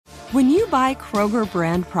When you buy Kroger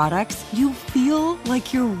brand products, you feel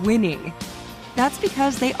like you're winning. That's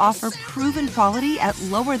because they offer proven quality at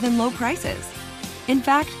lower than low prices. In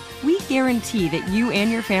fact, we guarantee that you and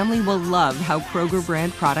your family will love how Kroger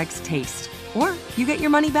brand products taste, or you get your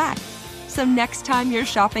money back. So next time you're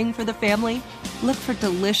shopping for the family, look for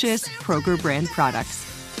delicious Kroger brand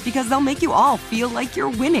products, because they'll make you all feel like you're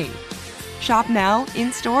winning. Shop now,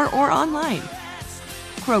 in-store, or online.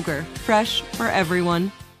 Kroger, fresh for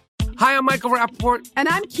everyone. Hi, I'm Michael Rappaport. And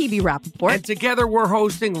I'm Kibi Rappaport. And together we're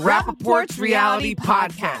hosting Rappaport's Reality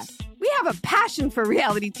Podcast. We have a passion for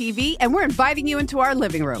reality TV, and we're inviting you into our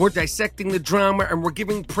living room. We're dissecting the drama, and we're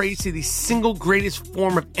giving praise to the single greatest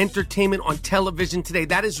form of entertainment on television today.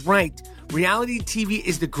 That is right. Reality TV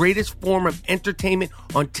is the greatest form of entertainment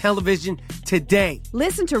on television today.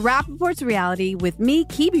 Listen to Rappaport's Reality with me,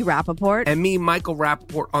 Kibi Rappaport. And me, Michael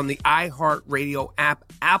Rappaport, on the iHeartRadio app,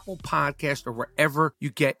 Apple Podcast, or wherever you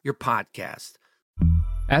get your podcast.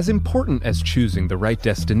 As important as choosing the right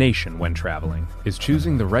destination when traveling is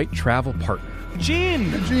choosing the right travel partner. Gene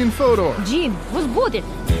Fodor. Gene, was good.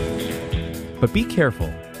 But be careful,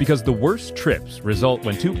 because the worst trips result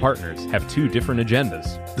when two partners have two different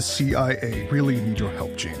agendas. The CIA really need your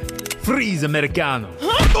help, Gene. Freeze, Americano.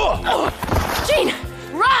 Gene,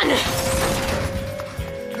 run!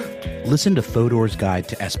 Listen to Fodor's Guide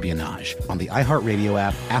to Espionage on the iHeartRadio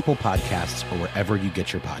app, Apple Podcasts, or wherever you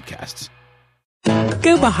get your podcasts.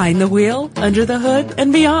 Go behind the wheel, under the hood,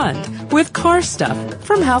 and beyond with Car Stuff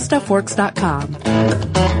from HowStuffWorks.com.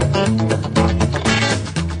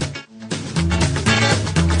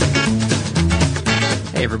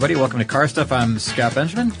 Hey everybody, welcome to Car Stuff. I'm Scott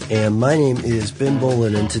Benjamin. And my name is Ben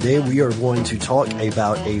Bolin, and today we are going to talk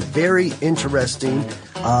about a very interesting,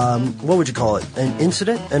 what would you call it? An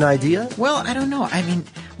incident? An idea? Well, I don't know. I mean,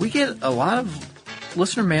 we get a lot of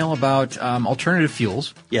listener mail about alternative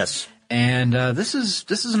fuels. Yes. And this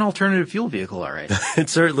is an alternative fuel vehicle, all right. It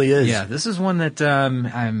certainly is. Yeah, this is one that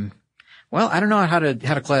I don't know how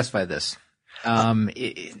to classify this.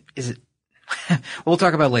 Is it? We'll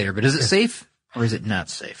talk about it later. But is it safe or is it not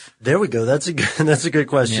safe? There we go. That's a good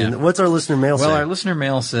question. Yeah. What's our listener mail say? Well, our listener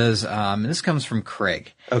mail says, and this comes from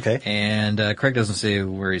Craig. Okay. And Craig doesn't say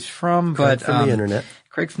where he's from, Craig but from the internet.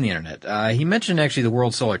 Craig from the internet. He mentioned actually the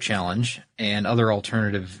World Solar Challenge and other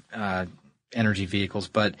alternative energy vehicles,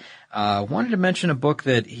 but wanted to mention a book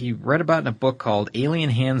that he read about in a book called Alien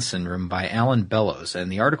Hand Syndrome by Alan Bellows.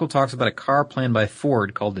 And the article talks about a car planned by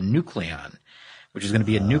Ford called the Nucleon, which is going to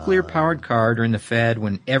be a nuclear-powered car during the fad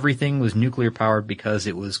when everything was nuclear-powered because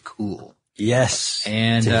it was cool. Yes.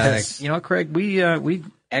 And, yes. You know, Craig, we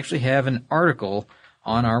actually have an article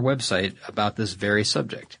on our website about this very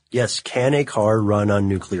subject. Yes. Can a car run on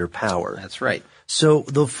nuclear power? That's right. So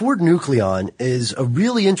the Ford Nucleon is a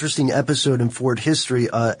really interesting episode in Ford history.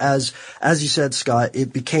 As you said, Scott,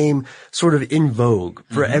 it became sort of in vogue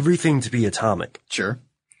for everything to be atomic. Sure.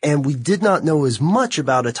 And we did not know as much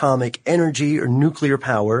about atomic energy or nuclear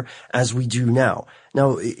power as we do now.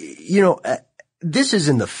 Now, you know, this is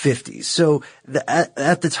in the 50s. So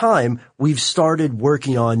at the time, we've started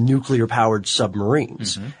working on nuclear-powered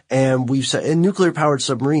submarines. And nuclear-powered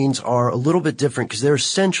submarines are a little bit different because they're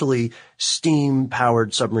essentially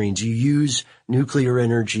steam-powered submarines. You use nuclear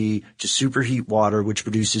energy to superheat water, which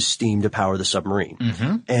produces steam to power the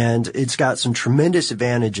submarine. And it's got some tremendous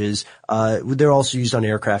advantages. They're also used on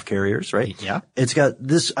aircraft carriers, right? Yeah. It's got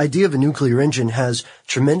this idea of a nuclear engine has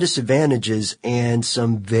tremendous advantages and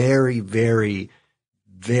some very, very,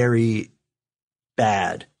 very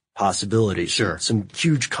bad possibilities. Sure. Some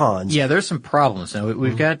huge cons. Yeah, there's some problems. Now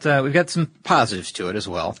we've got some positives to it as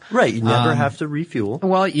well. Right. You never have to refuel.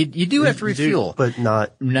 Well, you do have to refuel, but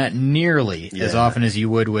not nearly as often as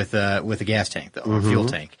you would with a gas tank though, or a fuel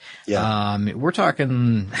tank. Yeah. We're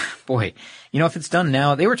talking, boy, you know, if it's done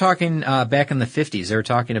now, they were talking back in the 50s. They were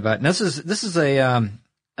talking about, and this is a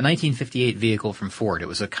 1958 vehicle from Ford. It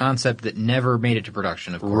was a concept that never made it to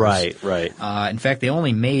production, of course. Right. In fact, they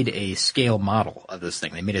only made a scale model of this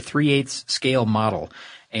thing. They made a 3/8 scale model,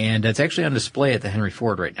 and it's actually on display at the Henry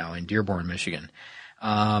Ford right now in Dearborn, Michigan.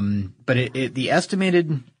 But the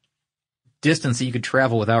estimated distance that you could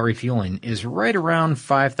travel without refueling is right around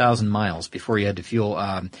 5,000 miles before you had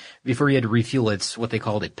to refuel its what they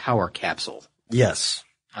called a power capsule. Yes.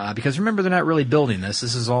 Because remember, they're not really building this.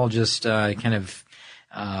 This is all just kind of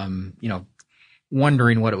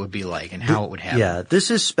wondering what it would be like and how it would happen. Yeah,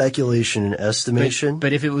 this is speculation and estimation.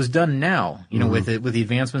 But if it was done now, with the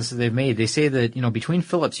advancements that they've made, they say that, between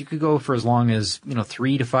Phillips, you could go for as long as,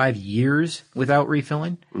 3 to 5 years without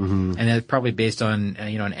refilling. Mm-hmm. And that's probably based on,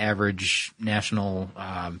 an average national,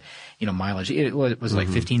 mileage. It was like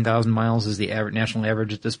 15,000 miles is the average, national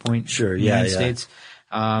average at this point. Sure, in the United States.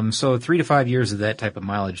 So 3 to 5 years of that type of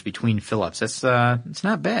mileage between Phillips, that's, it's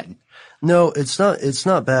not bad. No, it's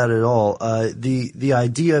not bad at all. The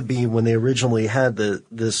idea being when they originally had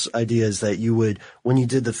this idea is that when you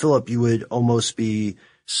did the Phillip, you would almost be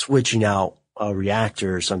switching out a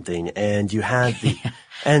reactor or something. And you had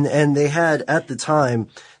and they had, at the time,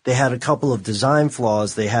 they had a couple of design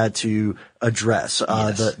flaws they had to address.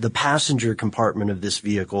 Yes. The passenger compartment of this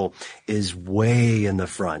vehicle is way in the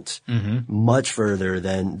front, much further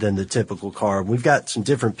than the typical car. We've got some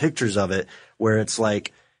different pictures of it where it's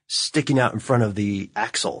like sticking out in front of the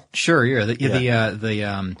axle. Sure, yeah.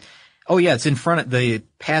 It's in front of the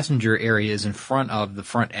passenger area is in front of the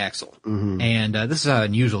front axle. Mm-hmm. And this is how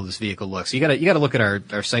unusual this vehicle looks. You gotta look at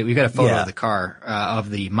our site. We've got a photo of the car, of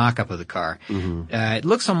the mock-up of the car. Mm-hmm. It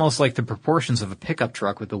looks almost like the proportions of a pickup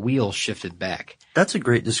truck with the wheels shifted back. That's a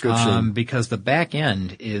great description. Because the back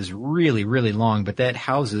end is really, really long, but that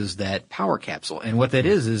houses that power capsule. And what that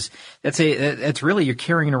is that's really, you're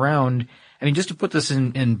carrying around, I mean, just to put this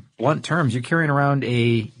in blunt terms, you're carrying around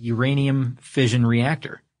a uranium fission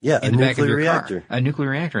reactor. Yeah, in the back of your reactor. A nuclear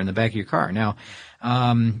reactor in the back of your car. Now,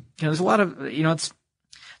 there's a lot of, it's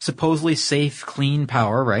supposedly safe, clean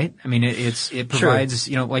power, right? I mean, it provides,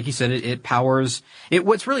 like you said, it powers,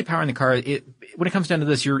 what's really powering the car, when it comes down to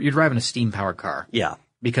this, you're driving a steam powered car. Yeah.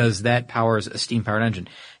 Because that powers a steam powered engine.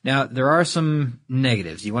 Now, there are some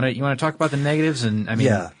negatives. You want to talk about the negatives? And I mean,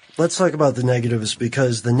 yeah. Let's talk about the negatives,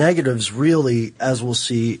 because the negatives really, as we'll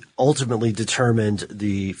see, ultimately determined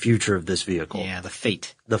the future of this vehicle. Yeah, the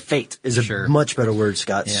fate. The fate is a much better word,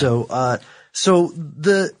 Scott. Yeah. So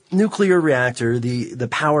the nuclear reactor, the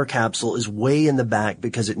power capsule is way in the back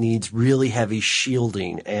because it needs really heavy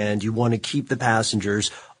shielding, and you want to keep the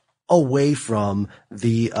passengers away from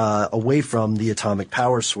the atomic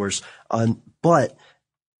power source. But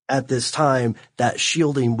at this time, that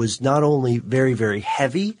shielding was not only very, very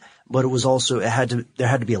heavy, but it was also, there had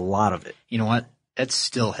to be a lot of it. You know what? That's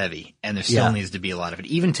still heavy, and there still needs to be a lot of it,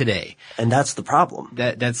 even today. And that's the problem.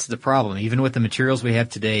 That's the problem. Even with the materials we have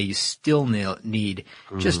today, you still need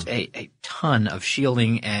just a ton of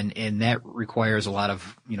shielding, and that requires a lot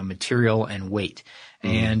of, material and weight.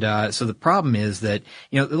 And, so the problem is that,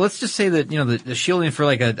 let's just say that, the shielding for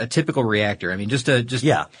like a typical reactor, I mean, just in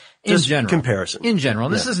general. Comparison. In general.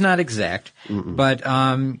 And this is not exact, but,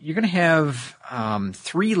 you're going to have,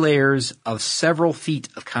 3 layers of several feet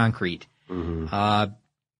of concrete.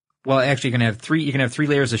 Well, actually, you're going to have 3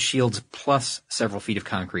 layers of shields plus several feet of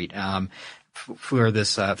concrete. For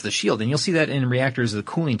the shield. And you'll see that in reactors of the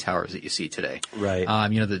cooling towers that you see today. Right.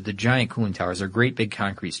 The giant cooling towers are great big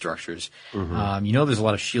concrete structures. There's a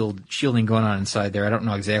lot of shielding going on inside there. I don't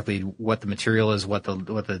know exactly what the material is, what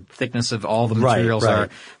the thickness of all the materials are,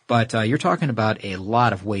 but you're talking about a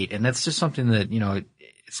lot of weight, and that's just something that,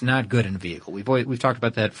 it's not good in a vehicle. We've talked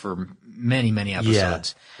about that for many, many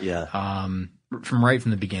episodes. Yeah. From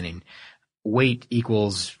the beginning. Weight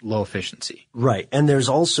equals low efficiency. Right. And there's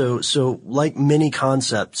also, so like mini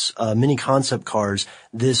concept cars,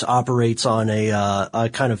 this operates on a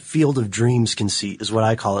kind of field of dreams conceit is what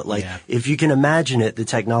I call it. Like, if you can imagine it, the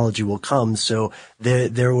technology will come. So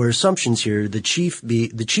there were assumptions here. The chief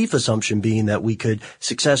assumption being that we could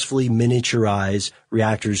successfully miniaturize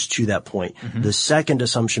reactors to that point. The second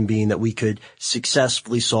assumption being that we could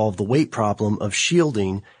successfully solve the weight problem of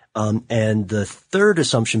shielding. And the third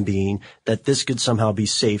assumption being that this could somehow be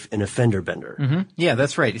safe in a fender bender. Yeah,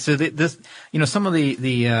 that's right. So some of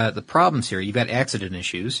the problems here, you've got accident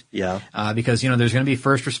issues. Yeah. Because, there's going to be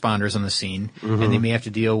first responders on the scene, and they may have to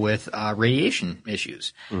deal with, radiation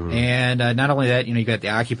issues. And, not only that, you've got the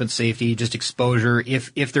occupant safety, just exposure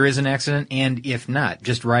if there is an accident, and if not,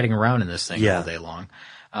 just riding around in this thing all day long.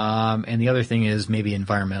 And the other thing is maybe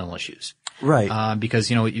environmental issues. Right.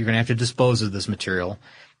 Because, you're going to have to dispose of this material.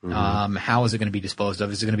 How is it going to be disposed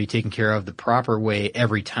of? Is it going to be taken care of the proper way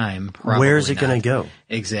every time? Probably Where is it not. going to go?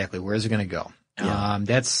 Exactly. Where is it going to go? Yeah.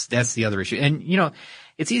 That's the other issue. And,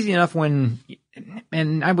 it's easy enough and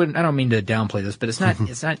I don't mean to downplay this, but it's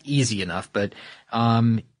not easy enough. But,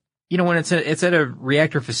 when it's at a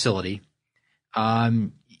reactor facility,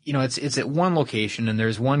 it's at one location and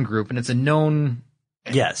there's one group and it's a known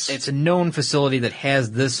Yes. It's a known facility that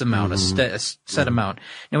has this amount, a set amount.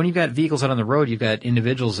 Now, when you've got vehicles out on the road, you've got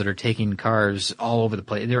individuals that are taking cars all over the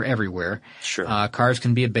place. They're everywhere. Sure. Cars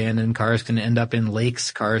can be abandoned. Cars can end up in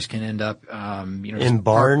lakes. Cars can end up, in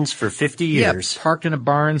barns for 50 years. Yeah, parked in a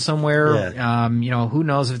barn somewhere. Yeah. Who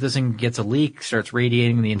knows if this thing gets a leak, starts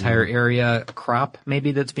radiating the entire area, a crop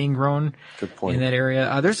maybe that's being grown. Good point. In that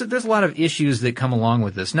area. There's a lot of issues that come along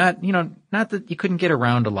with this. Not that you couldn't get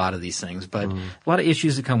around a lot of these things, but a lot of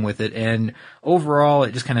issues that come with it. And overall,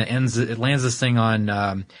 it just kind of lands this thing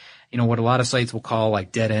on, what a lot of sites will call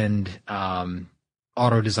like dead end,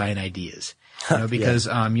 auto design ideas. Because,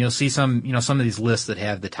 you'll see some of these lists that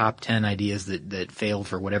have the top 10 ideas that failed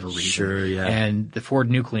for whatever reason. Sure, yeah. And the Ford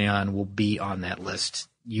Nucleon will be on that list.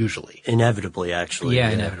 Usually. Inevitably, actually.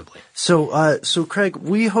 Yeah, inevitably. So Craig,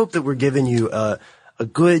 we hope that we're giving you a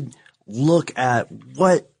good look at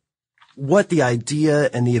what the idea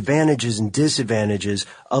and the advantages and disadvantages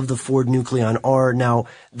of the Ford Nucleon are. Now,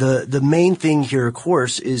 the main thing here, of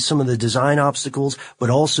course, is some of the design obstacles,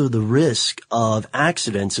 but also the risk of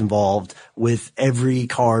accidents involved with every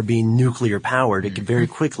car being nuclear powered. It could very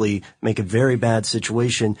quickly make a very bad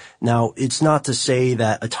situation. Now, it's not to say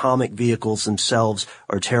that atomic vehicles themselves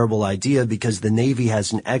are a terrible idea, because the Navy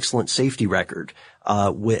has an excellent safety record.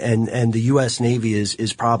 And the U.S. Navy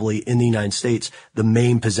is probably in the United States the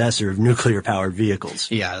main possessor of nuclear powered vehicles.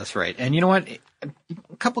 Yeah, that's right. And you know what?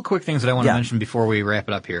 A couple of quick things that I want to mention before we wrap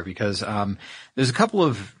it up here, because there's a couple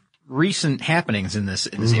of recent happenings in this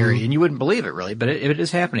area, and you wouldn't believe it really, but it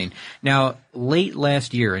is happening. Now, late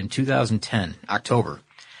last year in 2010, October,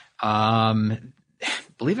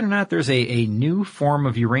 believe it or not, there's a new form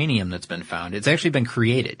of uranium that's been found. It's actually been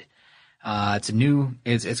created.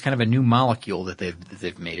 It's kind of a new molecule that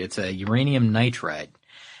they've made. It's a uranium nitride.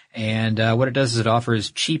 And what it does is it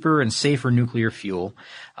offers cheaper and safer nuclear fuel.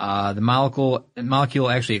 The molecule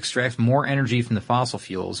actually extracts more energy from the fossil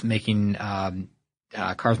fuels, making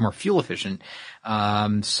cars more fuel efficient.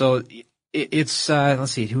 So it's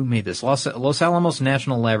let's see, who made this? Los Alamos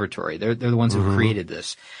National Laboratory. They're the ones who created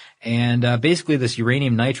this. And basically, this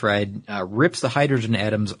uranium nitride rips the hydrogen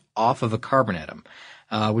atoms off of a carbon atom.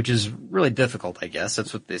 Which is really difficult, I guess.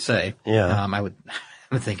 That's what they say. Yeah. I would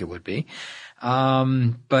think it would be.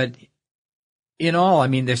 But in all, I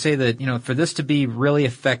mean, they say that, for this to be really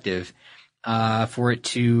effective, for it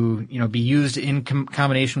to, be used in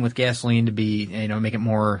combination with gasoline to be, make it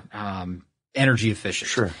more, energy efficient.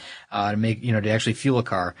 Sure. To actually fuel a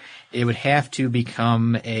car, it would have to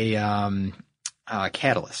become a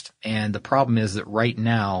catalyst. And the problem is that right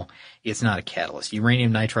now, it's not a catalyst.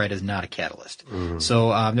 Uranium nitride is not a catalyst.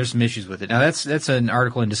 So, there's some issues with it. Now, that's an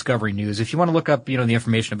article in Discovery News. If you want to look up, the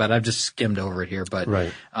information about it, I've just skimmed over it here, but,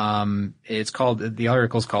 right. The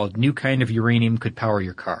article's called New Kind of Uranium Could Power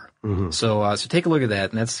Your Car. So take a look at that.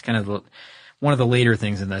 And that's kind of one of the later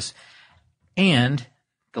things in this. And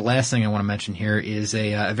the last thing I want to mention here is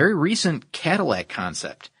a very recent Cadillac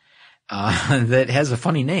concept, that has a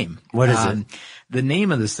funny name. What is it? The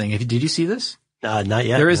name of this thing, did you see this? Not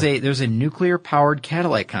yet. There's a nuclear powered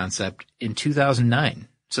Cadillac concept in 2009.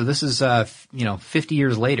 So this is, 50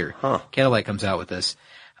 years later. Cadillac comes out with this.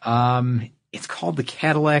 It's called the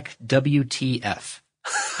Cadillac WTF.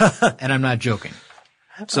 And I'm not joking.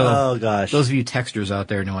 So, oh gosh. Those of you texters out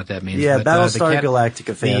there know what that means. Yeah, but, Battlestar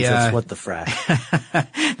Galactica fans, that's what the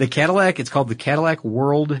frack. The Cadillac, it's called the Cadillac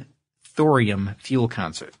World Thorium Fuel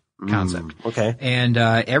Concept. Okay. And,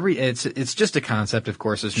 it's just a concept, of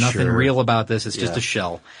course. There's nothing real about this. It's just a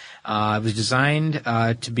shell. It was designed,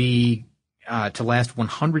 to last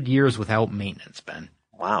 100 years without maintenance, Ben.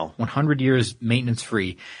 Wow. 100 years maintenance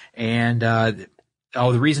free. And, the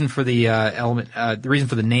reason for the reason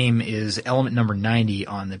for the name is element number 90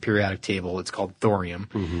 on the periodic table. It's called thorium,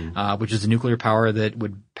 which is the nuclear power that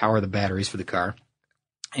would power the batteries for the car.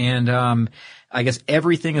 And, I guess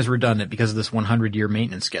everything is redundant because of this 100-year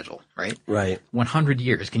maintenance schedule, right? Right. 100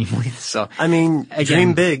 years. Can you believe this? So, I mean, again,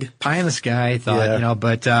 dream big. Pie in the sky thought,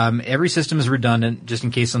 but, every system is redundant just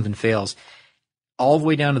in case something fails. All the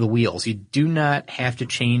way down to the wheels. You do not have to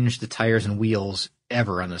change the tires and wheels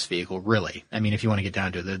ever on this vehicle, really. I mean, if you want to get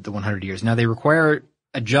down to the 100 years. Now, they require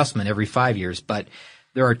adjustment every 5 years, but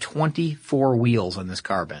there are 24 wheels on this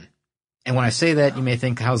car, Ben. And when I say that, you may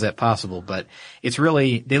think, how's that possible? But it's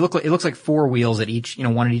really, it looks like 4 wheels at each,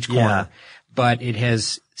 one at each corner. But it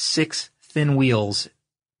has 6 thin wheels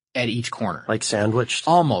at each corner. Like sandwiched?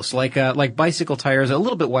 Almost. Like bicycle tires, a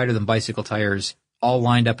little bit wider than bicycle tires, all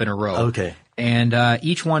lined up in a row. Okay. And,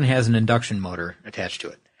 each one has an induction motor attached to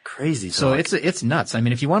it. Crazy. So it's nuts. I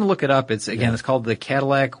mean, if you want to look it up, it's called the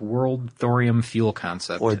Cadillac World Thorium Fuel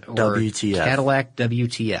Concept. Or WTF. Cadillac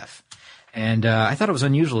WTF. And I thought it was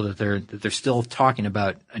unusual that they're still talking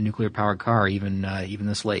about a nuclear-powered car even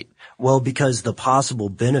this late. Well, because the possible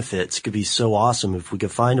benefits could be so awesome if we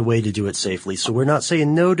could find a way to do it safely. So we're not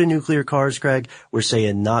saying no to nuclear cars, Craig. We're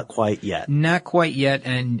saying not quite yet. Not quite yet.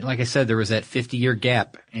 And like I said, there was that 50-year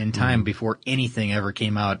gap in time before anything ever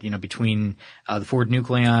came out, between the Ford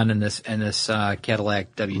Nucleon and this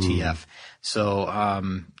Cadillac WTF. So,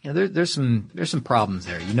 there's some problems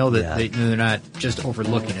there. They're not just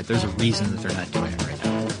overlooking it. There's a reason that they're not doing it right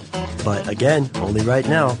now. But again, only right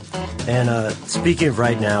now. And speaking of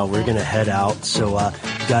right now, we're going to head out. So,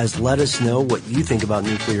 guys, let us know what you think about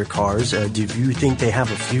nuclear cars. Do you think they have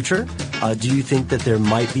a future? Do you think that there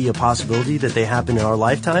might be a possibility that they happen in our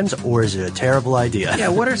lifetimes, or is it a terrible idea? Yeah,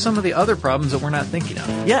 what are some of the other problems that we're not thinking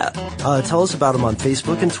of? Yeah, tell us about them on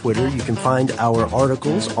Facebook and Twitter. You can find our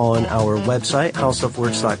articles on our website,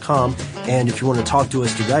 howstuffworks.com. And if you want to talk to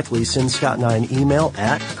us directly, send Scott and I an email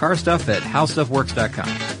at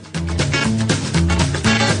carstuff@howstuffworks.com.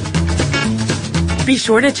 Be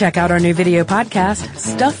sure to check out our new video podcast,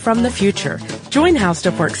 Stuff from the Future. Join How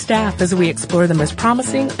Stuff Works staff as we explore the most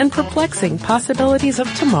promising and perplexing possibilities of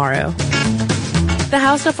tomorrow. The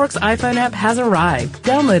How Stuff Works iPhone app has arrived.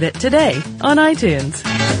 Download it today on iTunes.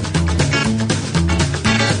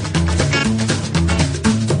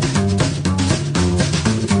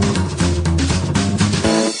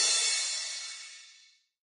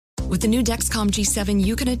 With the new Dexcom G7,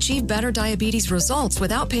 you can achieve better diabetes results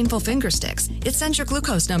without painful finger sticks. It sends your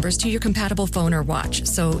glucose numbers to your compatible phone or watch,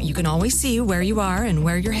 so you can always see where you are and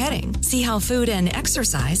where you're heading. See how food and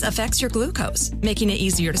exercise affects your glucose, making it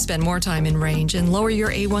easier to spend more time in range and lower your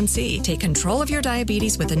A1C. Take control of your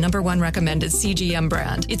diabetes with the #1 recommended CGM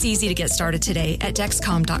brand. It's easy to get started today at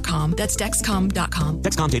Dexcom.com. That's Dexcom.com.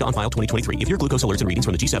 Dexcom data on file 2023. If your glucose alerts and readings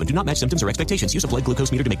from the G7 do not match symptoms or expectations, use a blood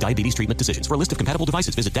glucose meter to make diabetes treatment decisions. For a list of compatible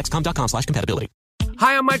devices, visit Dexcom.com/compatibility.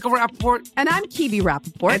 Hi, I'm Michael Rappaport. And I'm Kibi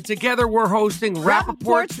Rappaport. And together we're hosting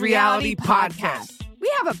Rappaport's Reality Podcast. We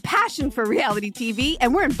have a passion for reality TV,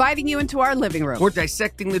 and we're inviting you into our living room. We're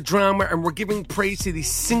dissecting the drama, and we're giving praise to the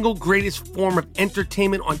single greatest form of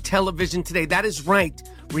entertainment on television today. That is right.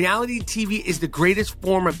 Reality TV is the greatest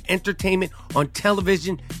form of entertainment on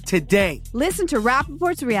television today. Listen to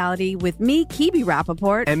Rappaport's Reality with me, Kibi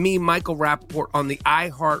Rappaport. And me, Michael Rappaport, on the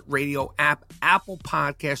iHeartRadio app, Apple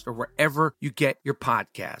Podcast, or wherever you get your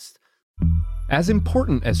podcast. As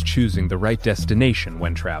important as choosing the right destination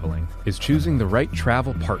when traveling is choosing the right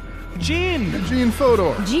travel partner. Gene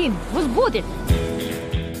Fodor. Gene, was будет?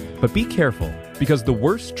 But be careful, because the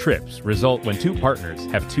worst trips result when two partners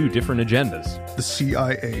have two different agendas. The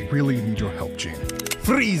CIA really need your help, Gene.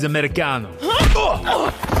 Freeze, Americano!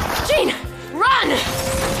 Gene, run!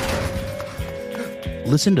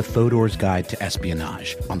 Listen to Fodor's Guide to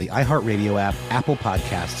Espionage on the iHeartRadio app, Apple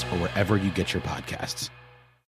Podcasts, or wherever you get your podcasts.